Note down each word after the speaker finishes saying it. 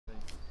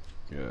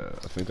Yeah,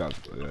 I think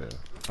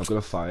I've got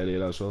a fire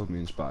here as well. Me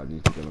and Spad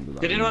need to get under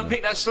that. Did anyone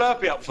pick that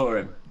Slurpee up for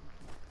him?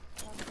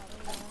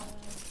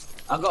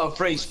 I've got a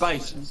free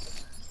space.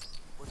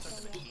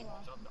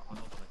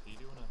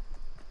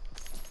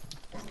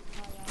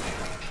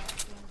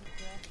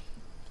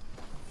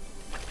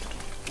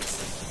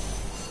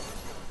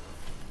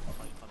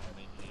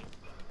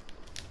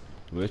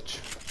 Which?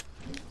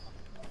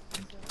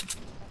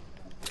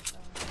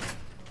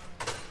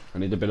 I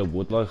need a bit of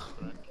wood, like.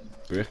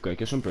 Brick, kijk,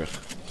 is een brick.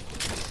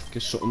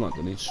 Kijk, something like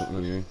that, I need something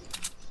anyway.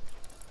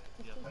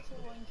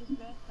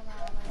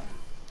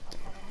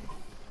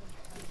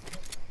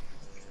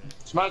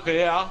 Smokey,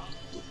 yeah.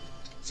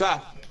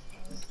 Sir,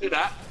 do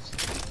that.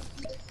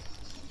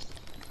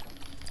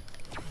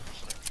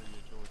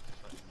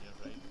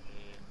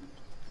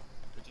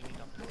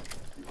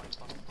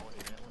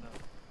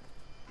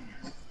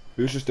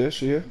 Who's is this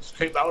here? Just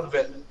keep hold of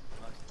it.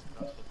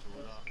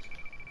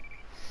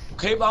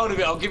 Keep hold of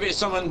it. I'll give it to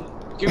someone.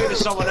 Give it to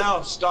someone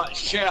else. Like,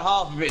 share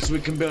half of it so we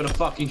can build a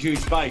fucking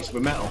huge base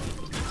with metal.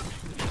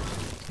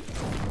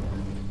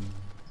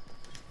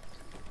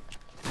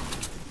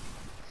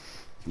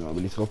 Nou,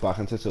 we niet erop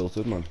wagen en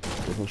tilted, man.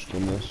 Dat is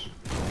stom is.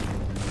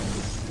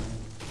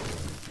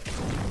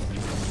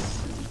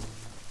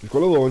 Ik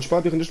wil een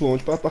launchpad, je kan dus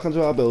launchpad pakken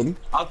en zo builden.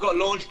 I've got a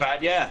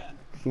launchpad, yeah.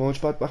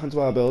 Launchpad pakken en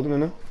zo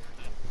builden, hè?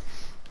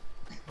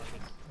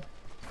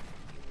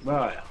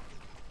 Right.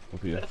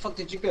 Op hier. Where the fuck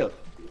did you build?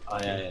 Oh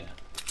yeah, yeah.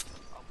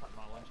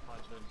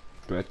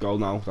 Right, go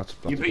now. That's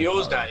You put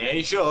yours down, yeah?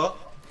 You sure?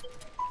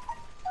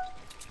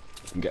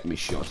 I'm getting me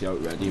shot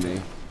out ready,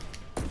 mate.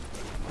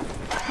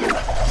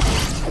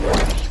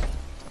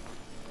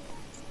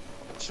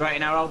 Straight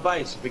in our old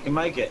base, if we can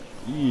make it.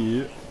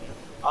 Yeah.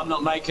 I'm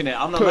not making it.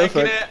 I'm not Perfect.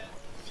 making it.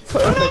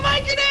 I'm not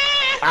making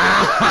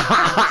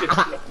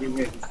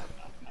it.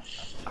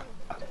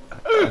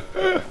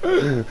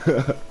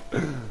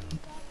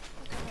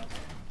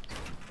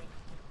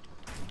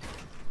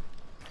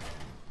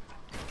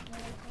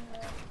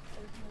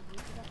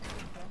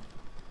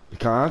 You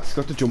can't, it's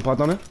got the jump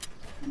pad on it.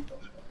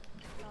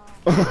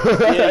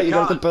 Yeah, you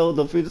have to build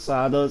up through the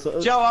side or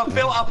something. Joe, I've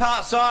built up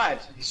outside.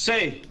 You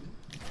see?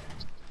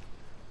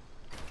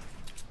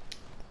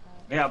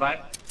 Yeah, mate.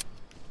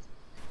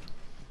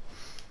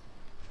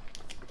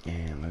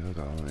 Yeah, where we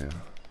go, yeah.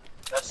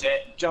 That's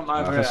it. Jump over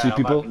I can here. see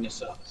people. Open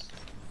this up.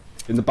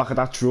 In the back of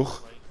that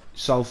truck.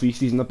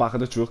 Southeast, he's in the back of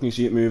the truck and you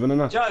see it moving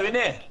and that. Joe, in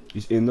here.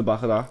 He's in the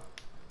back of that.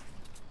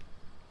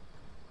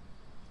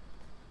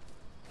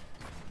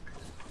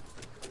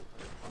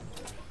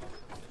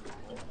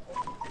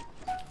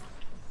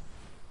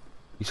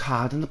 He's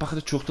hard in the back of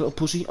the truck, little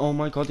pussy. Oh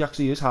my god, he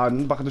actually is hard in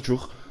the back of the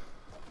truck.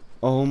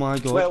 Oh my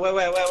god.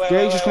 Where?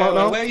 Yeah, he's just come out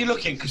now. Where are you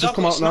looking? Because Just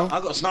come out now.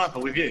 I've got a sniper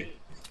with you.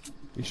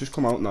 He's just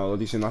come out now,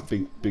 he's in that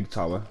big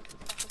tower.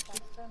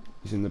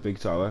 He's in the big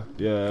tower.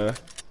 Yeah.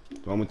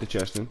 The one with the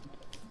chest in.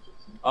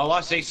 Oh,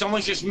 I see.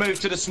 Someone's just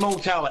moved to the small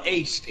tower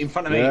east in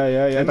front of me. Yeah,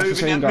 They're that's the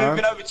same guy.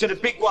 moving over to the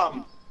big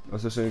one.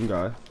 That's the same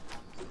guy.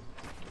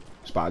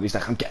 Spidey's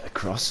like, I'm getting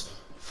across.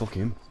 Fuck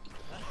him.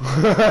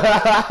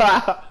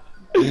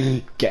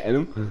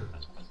 Getting him.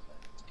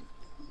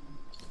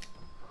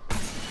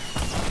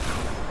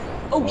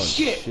 Oh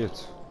shit.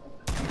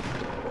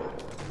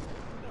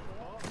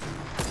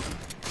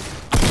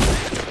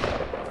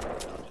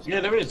 Yeah,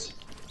 there is.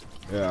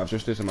 Yeah, I've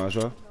just hit him as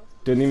well.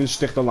 Didn't even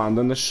stick the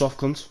landing, this soft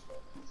cunt.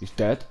 He's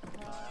dead.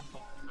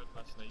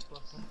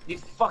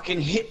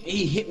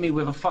 He hit me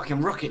with a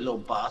fucking rocket, little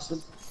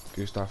bastard.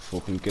 Use that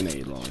fucking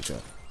grenade launcher.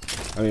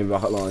 I mean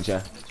rocket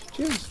launcher.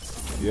 Cheers.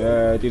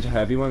 Yeah, these are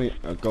heavy one.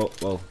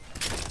 Well.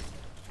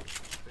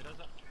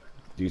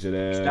 These are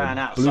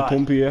the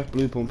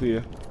blue pump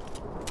here.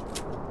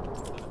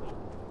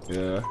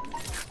 Yeah.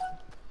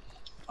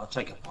 I'll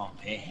take a pump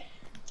here.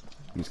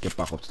 Need to get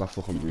back up to that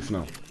fucking roof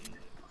now.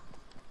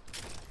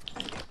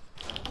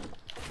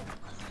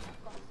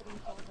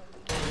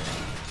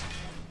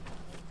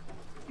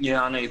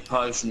 Yeah, I need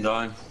potion,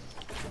 don't.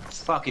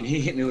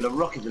 He hit me with a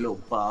rocket, the little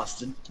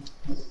bastard.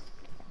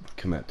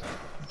 Commit.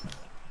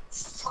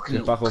 Fucking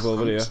Get back up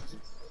over here.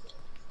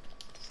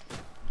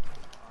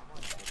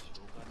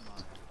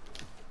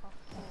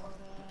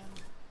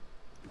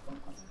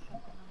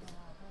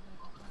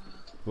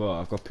 Well,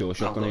 I've got pure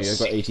shotgun here, I've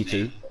got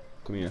 82.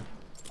 Come here.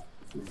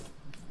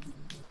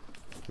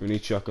 We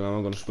need shotgun,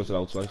 I'm gonna split it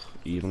out like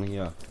evenly,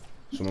 yeah.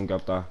 Someone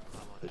grab that.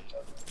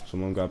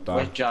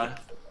 Where's Joe?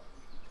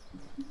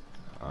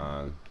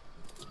 And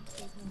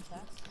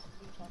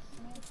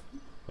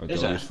I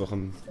Is don't it? use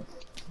fucking.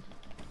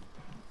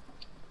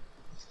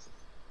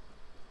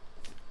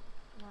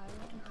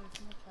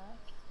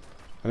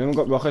 Anyone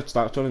got rockets?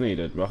 That's what I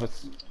needed.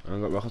 Rockets. I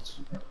haven't got rockets.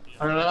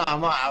 I don't know, I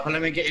might have.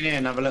 Let me get in here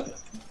and have a look.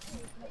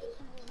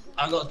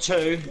 I got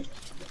 2.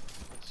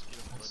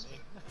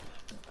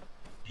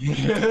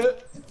 Just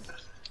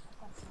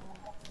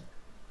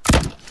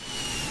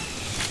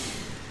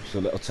a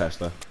little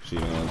tester. See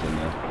if anyone's in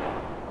there.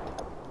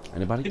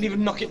 Anybody? Didn't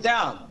even knock it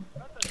down.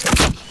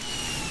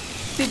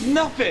 Did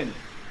nothing.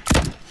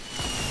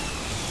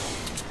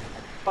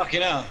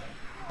 Fucking hell.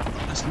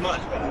 That's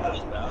much better. That's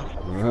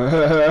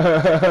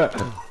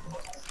better.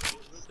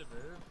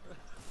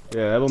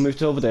 Yeah, we'll move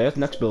to over there.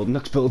 Next building,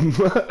 next building.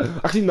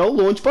 Actually, no,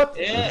 launchpad.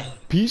 Yeah.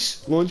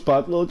 Peace.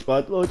 Launchpad,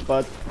 launchpad,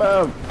 launchpad.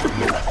 Bam.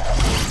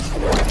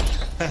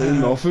 Say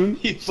nothing.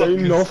 Say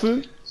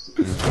nothing.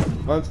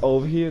 Man's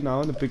over here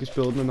now in the biggest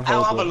building in the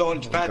whole Our other world.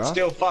 launch pad's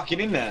still fucking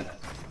in there.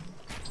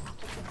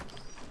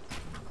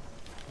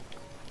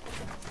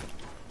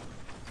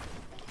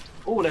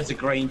 Oh, there's a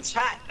green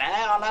tack there.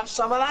 I'll have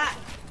some of that.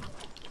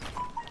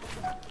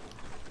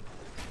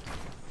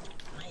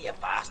 Hey, you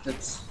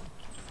bastards.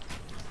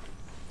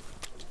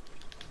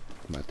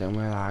 Maar dan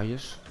weer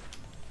haaiers.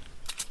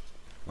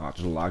 Nou, het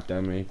is een laag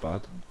daarmee,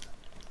 bad.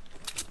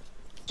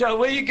 Joe,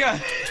 where you go?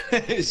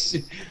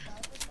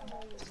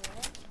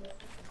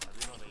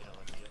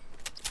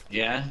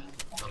 Yeah?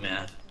 I'm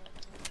here.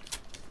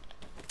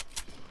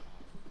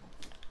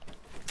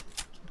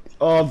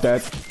 Oh, I'm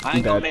dead. I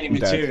ain't got many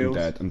materials.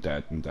 I'm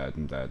dead. Fucking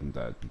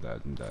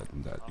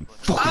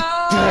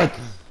dead!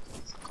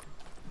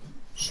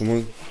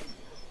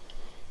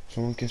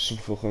 Someone get some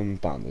fucking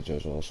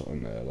bandages or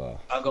something there.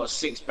 I've got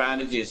 6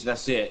 bandages,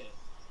 that's it.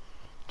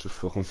 Just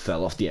fucking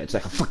fell off the edge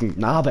like a fucking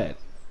knobhead.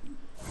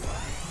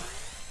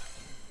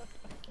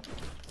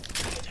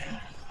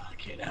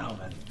 Fucking hell,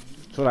 man.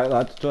 It's alright,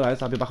 lad. It's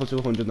alright. I'll be back up to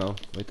 100 now.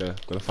 Right there.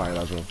 Got a fire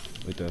as well.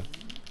 Right there.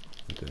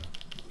 Right there.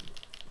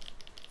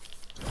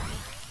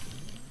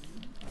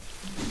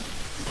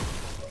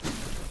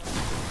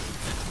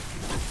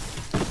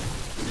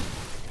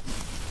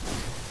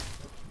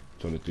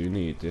 So I do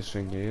need this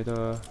thing here.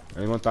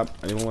 Anyone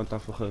want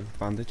that fucking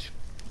bandage?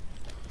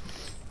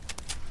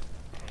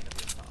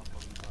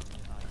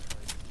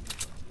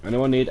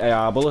 Anyone need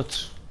AR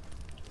bullets?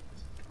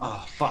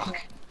 Oh,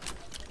 fuck.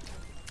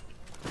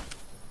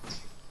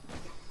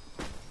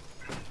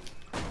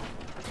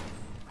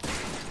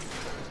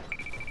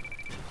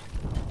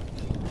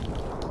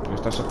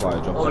 Where's that supply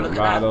drop? Oh, look at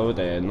right that. over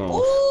there,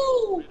 north.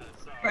 Ooh!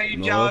 Hey,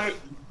 Joe.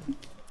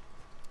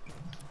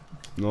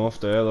 North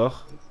there, look.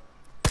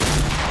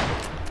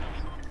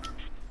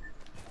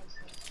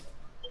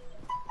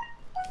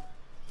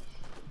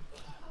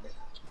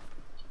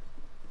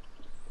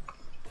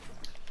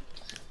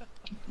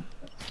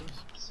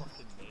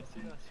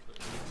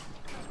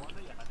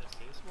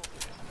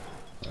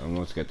 I'm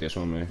going to get this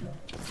one, mate.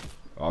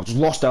 Oh, I've just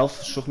lost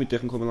health. Suck me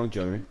dick and come along,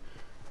 Jeremy.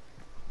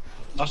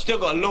 I've still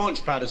got a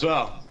launch pad as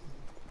well.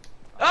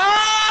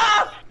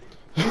 Ah!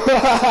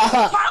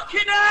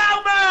 Fucking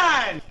hell,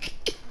 man!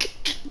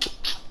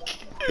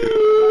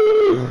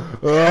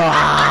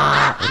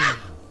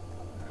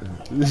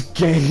 This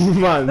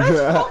game, man.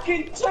 That's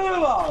fucking 2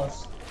 of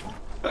us!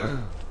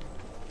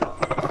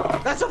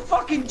 That's a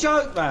fucking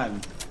joke,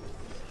 man!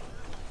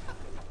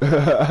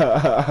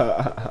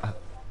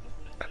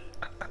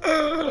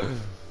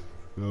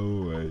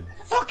 No way.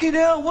 Fucking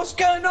hell, what's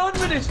going on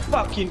with this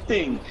fucking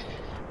thing?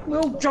 We're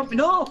all jumping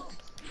off.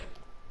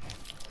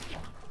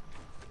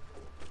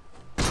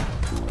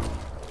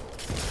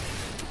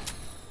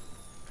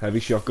 Heavy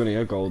shotgun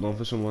here, gold on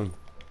for someone.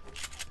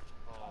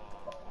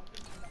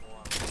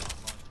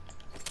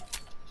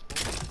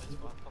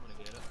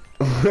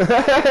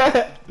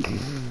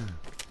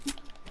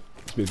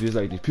 It feels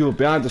like there's people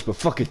behind us, but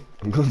fuck it,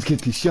 I'm going to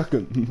get this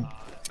shotgun.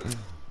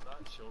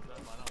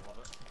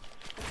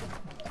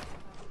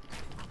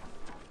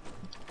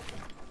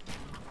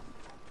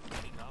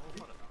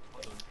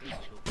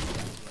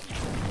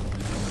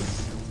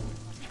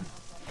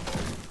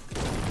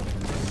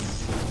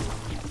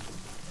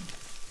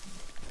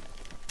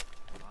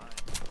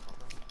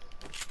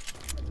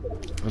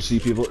 I see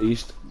people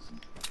east.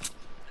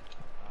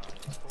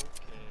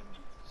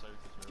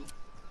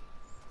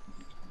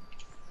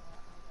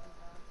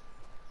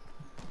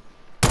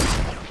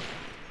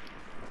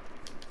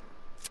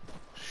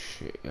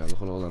 Shit, yeah,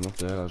 look at all them up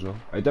there as well.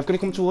 Hey, Dev, can you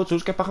come towards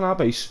us? Get back on our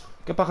base.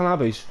 Get back on our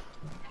base.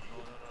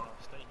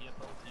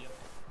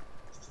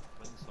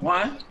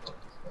 Why?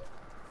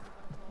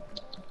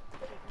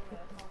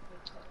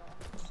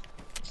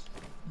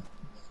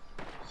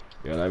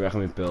 Yeah, they reckon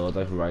we build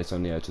like right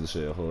on the edge of the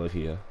circle over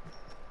here.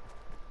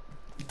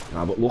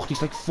 Nah, but look,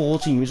 there's like 4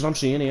 teams I'm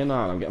seeing here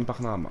now. I'm getting back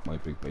on my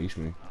big base,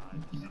 mate.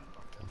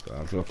 Okay,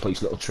 I'm gonna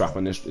place a little trap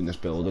in this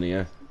building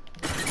here.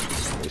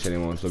 In case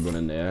anyone wants to run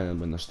in there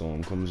when the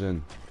storm comes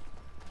in.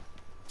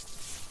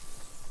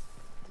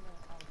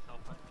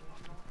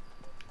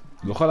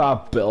 Look at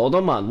that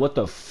building, man. What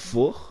the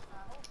fuck?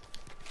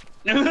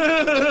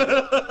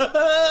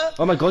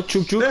 Oh my god,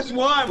 Chuk Chuk. That's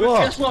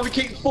why we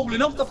keep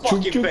falling off the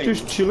fucking Chuk Chuk thing.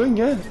 just chilling,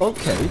 yeah.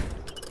 Okay.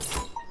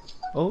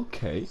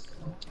 Okay.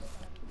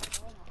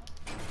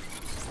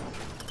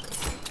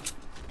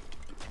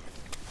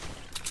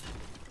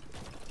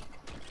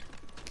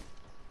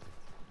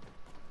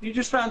 You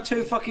just found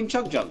 2 fucking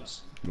chug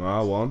jugs.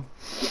 Nah, one.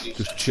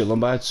 Just chilling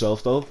by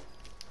itself though.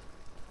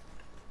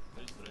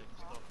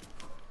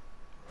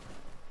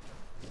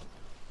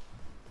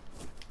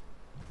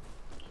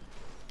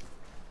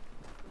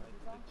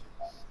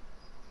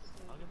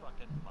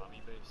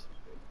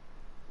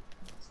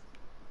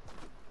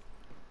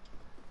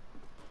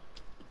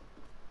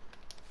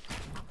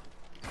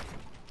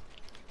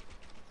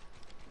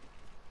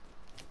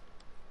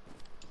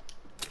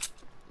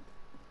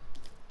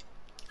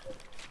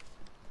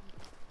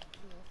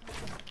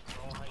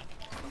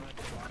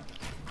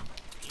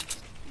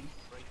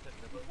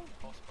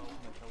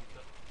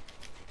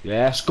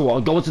 Yes, go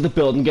on, go into the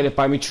building, get it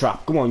by me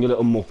trap. Come on, you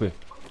little muppet.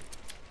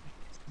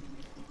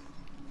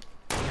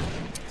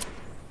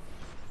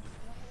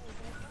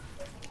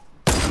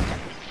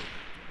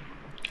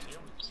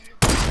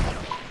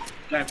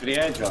 Going for the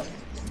airdrop.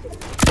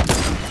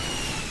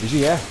 Is he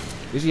here?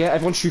 Is he here?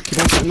 Everyone shoot, keep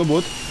on shooting in the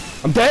wood.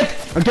 I'm dead!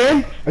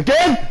 Again!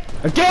 Again!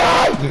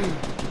 Again!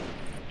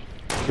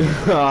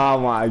 Oh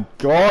my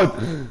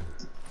god!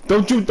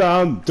 Don't jump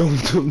down! Don't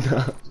jump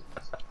down!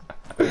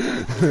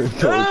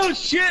 Oh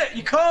shit!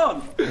 You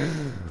can't!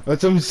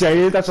 That's what I'm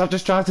saying, that's what I'm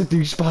just trying to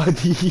do,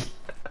 Spardy.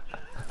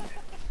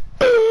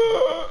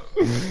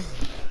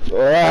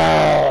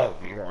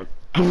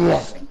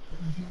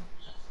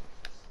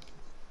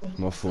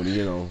 Not funny,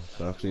 you know.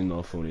 It's actually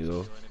not funny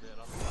though.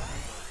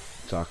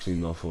 It's actually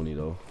not funny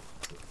though.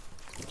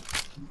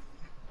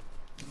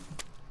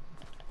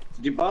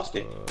 Did you bust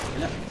it?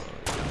 Yeah.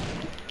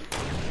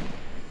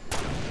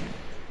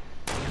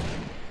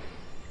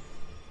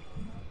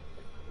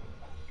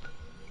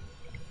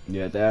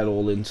 Yeah, they're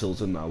all in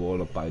tilted now,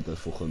 or up by the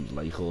fucking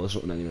lake or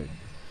something anyway.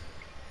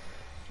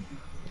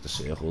 The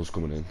circle's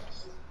coming in.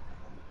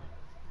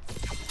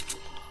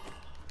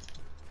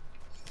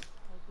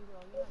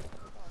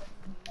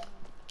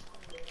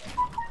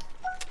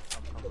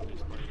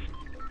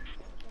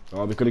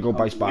 Oh, we kunnen go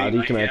bij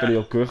Spadi, kan hij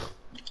ook kug.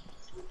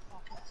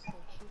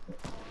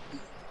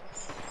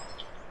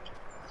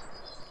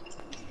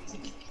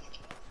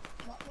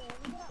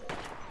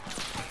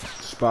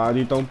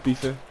 Spadi dan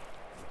pieven.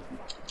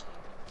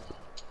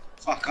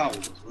 Fuck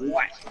off,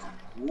 whack.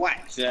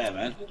 Whack there,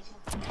 man.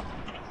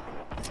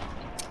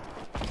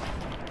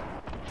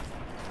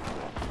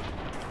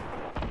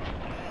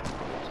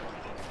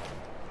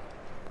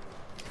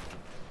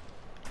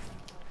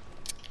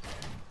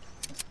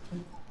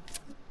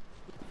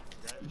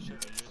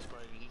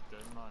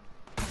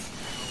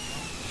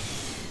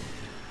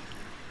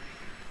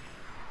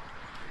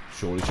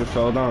 Surely just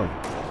fell down.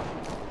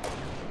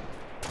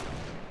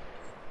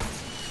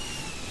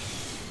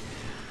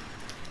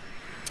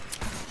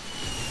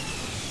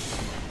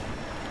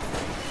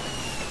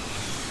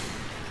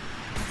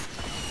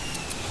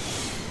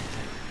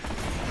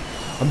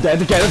 I'm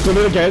dead again, I've done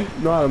it again.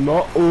 No, I'm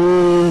not.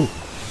 Oh.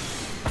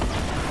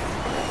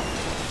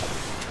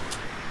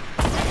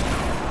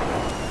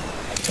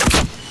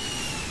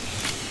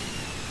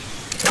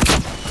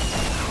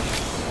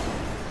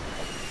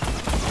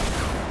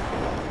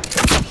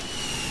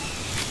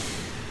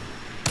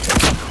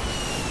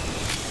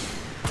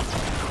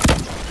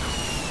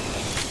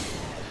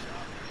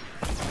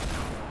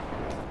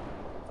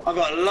 I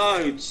got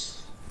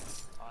loads.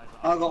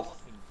 I got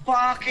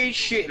fucking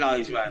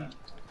shitloads, man.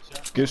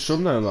 Give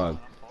some then, lad.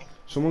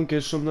 Someone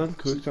give some then,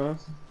 quick time.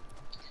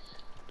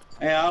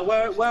 Yeah,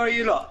 where are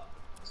you lot?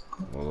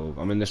 Well,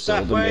 I'm in this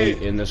Seth, building, where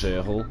mate, in the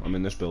circle. I'm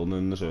in this building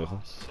in the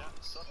circle.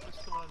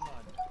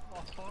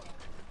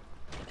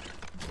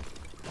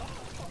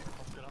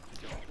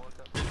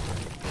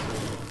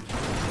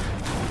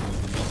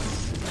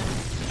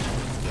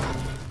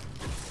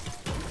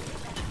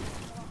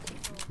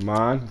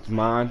 Man.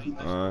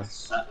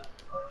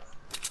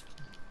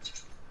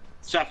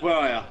 Seth, where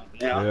are you?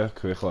 Yeah,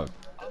 quick, lad.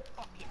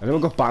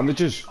 Anyone got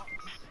bandages?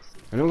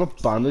 Anyone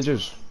got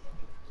bandages?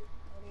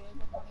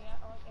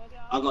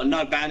 I got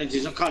no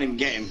bandages, I can't even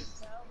get him.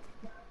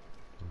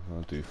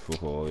 I'll do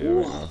fuck all, yeah,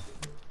 right now.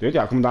 Dude,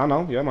 yeah, come down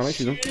now. Yeah, man, I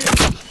see them.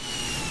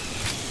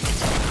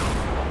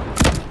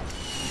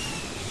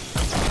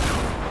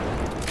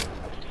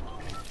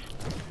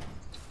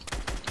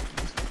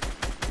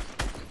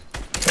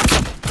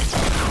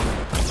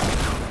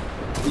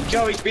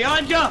 Joey's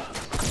behind you!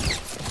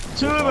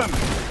 Two of them!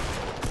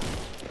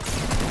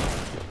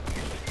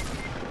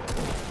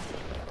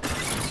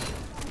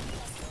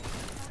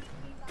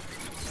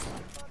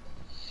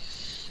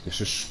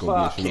 This is scum.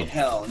 Fucking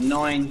hell,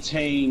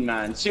 19,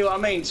 man. See what I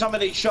mean? Some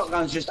of these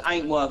shotguns just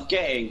ain't worth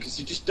getting because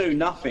they just do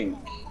nothing.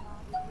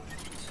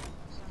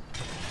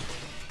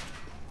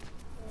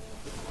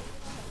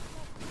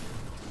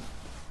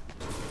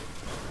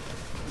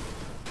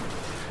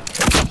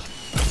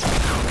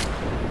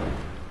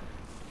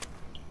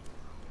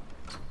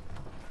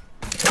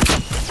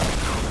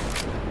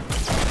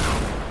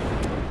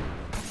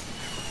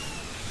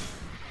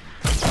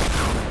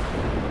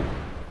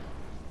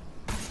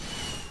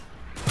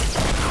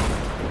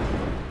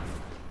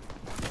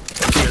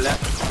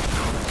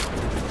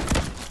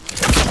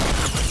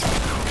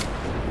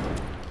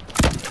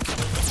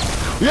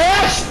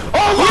 Yes!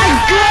 Oh my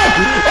god!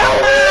 Oh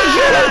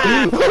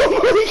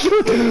my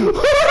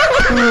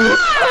god!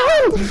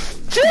 Oh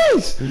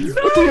jeez!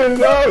 What do you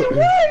know?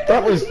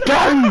 That was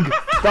gang!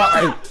 That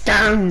was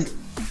gang!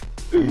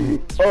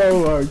 Oh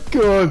my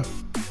god!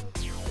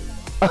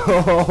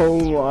 Oh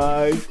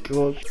my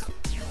god!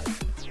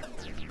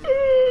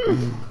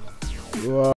 Wow.